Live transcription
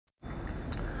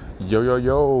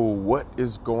Yo, what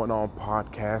is going on,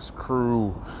 podcast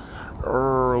crew?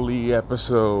 Early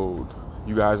episode.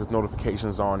 You guys with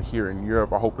notifications on here in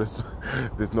Europe. I hope this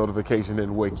notification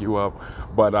didn't wake you up.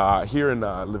 But here in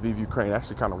Lviv, Ukraine,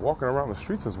 actually kind of walking around the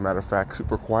streets, as a matter of fact,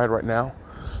 super quiet right now.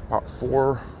 About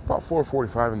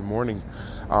 4:45 in the morning.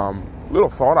 Little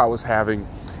thought I was having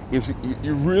is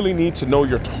you really need to know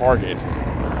your target.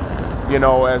 You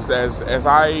know, as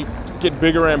I get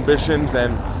bigger ambitions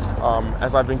and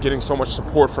as I've been getting so much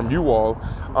support from you all,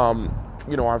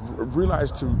 I've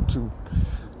realized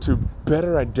to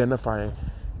better identify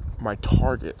my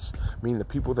targets, meaning the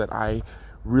people that I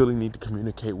really need to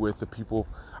communicate with, the people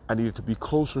I needed to be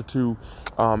closer to,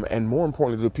 and more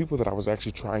importantly, the people that I was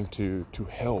actually trying to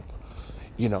help.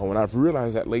 And I've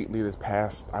realized that lately, this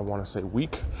past, I want to say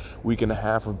week and a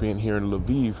half of being here in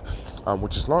Lviv,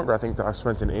 which is longer, I think, than I've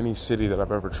spent in any city that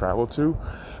I've ever traveled to.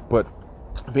 But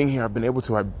being here, I've been able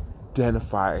to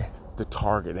identify the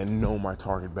target and know my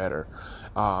target better.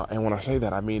 And when I say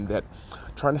that, I mean that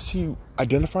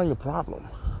identifying the problem,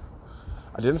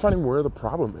 identifying where the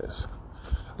problem is.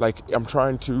 Like I'm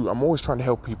always trying to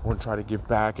help people and try to give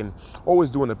back and always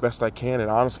doing the best I can. And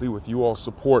honestly, with you all's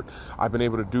support, I've been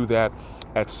able to do that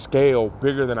at scale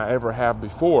bigger than I ever have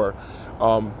before.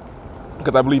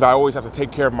 Because I believe I always have to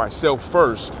take care of myself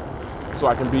first so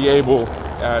I can be able,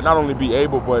 not only be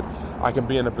able, but I can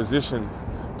be in a position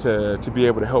to be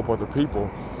able to help other people.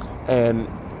 And,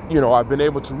 I've been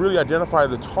able to really identify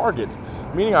the target,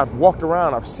 meaning I've walked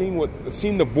around, I've seen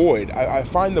the void. I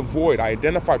find the void. I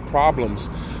identify problems.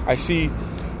 I see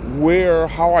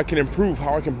how I can improve,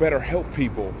 how I can better help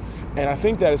people. And I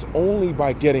think that it's only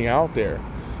by getting out there.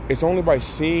 It's only by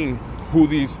seeing who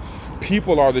these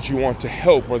people are that you want to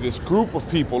help, or this group of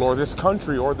people, or this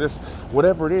country, or this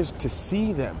whatever it is, to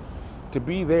see them, to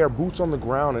be there, boots on the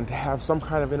ground, and to have some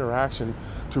kind of interaction,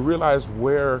 to realize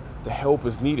where the help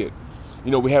is needed.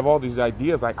 We have all these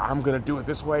ideas like, I'm going to do it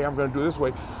this way, I'm going to do it this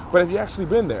way. But have you actually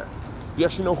been there? Do you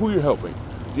actually know who you're helping?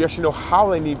 Do you actually know how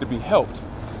they need to be helped?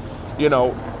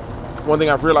 One thing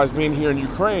I've realized being here in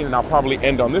Ukraine, and I'll probably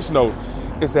end on this note,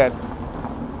 is that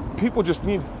people just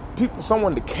need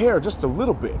someone to care just a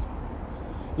little bit.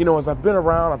 As I've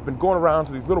been going around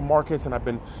to these little markets, and I've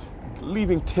been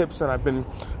leaving tips, and I've been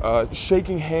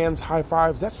shaking hands, high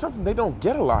fives. That's something they don't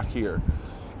get a lot here.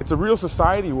 It's a real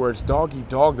society where it's dog eat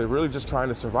dog. They're really just trying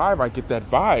to survive. I get that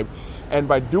vibe. And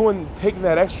by taking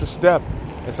that extra step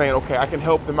and saying, okay, I can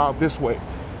help them out this way.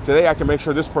 Today, I can make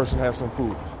sure this person has some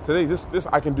food. Today, this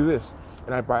I can do this.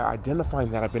 And by identifying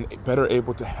that, I've been better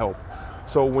able to help.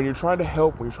 So when you're trying to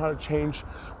help, when you're trying to change,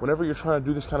 whenever you're trying to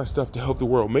do this kind of stuff to help the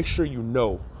world, make sure you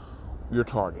know your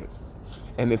target.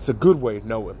 And it's a good way to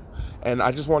know it. And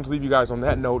I just wanted to leave you guys on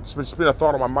that note. It's been a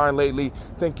thought on my mind lately.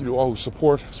 Thank you to all who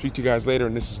support. Speak to you guys later.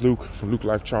 And this is Luke from Luke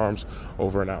Life Charms.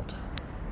 Over and out.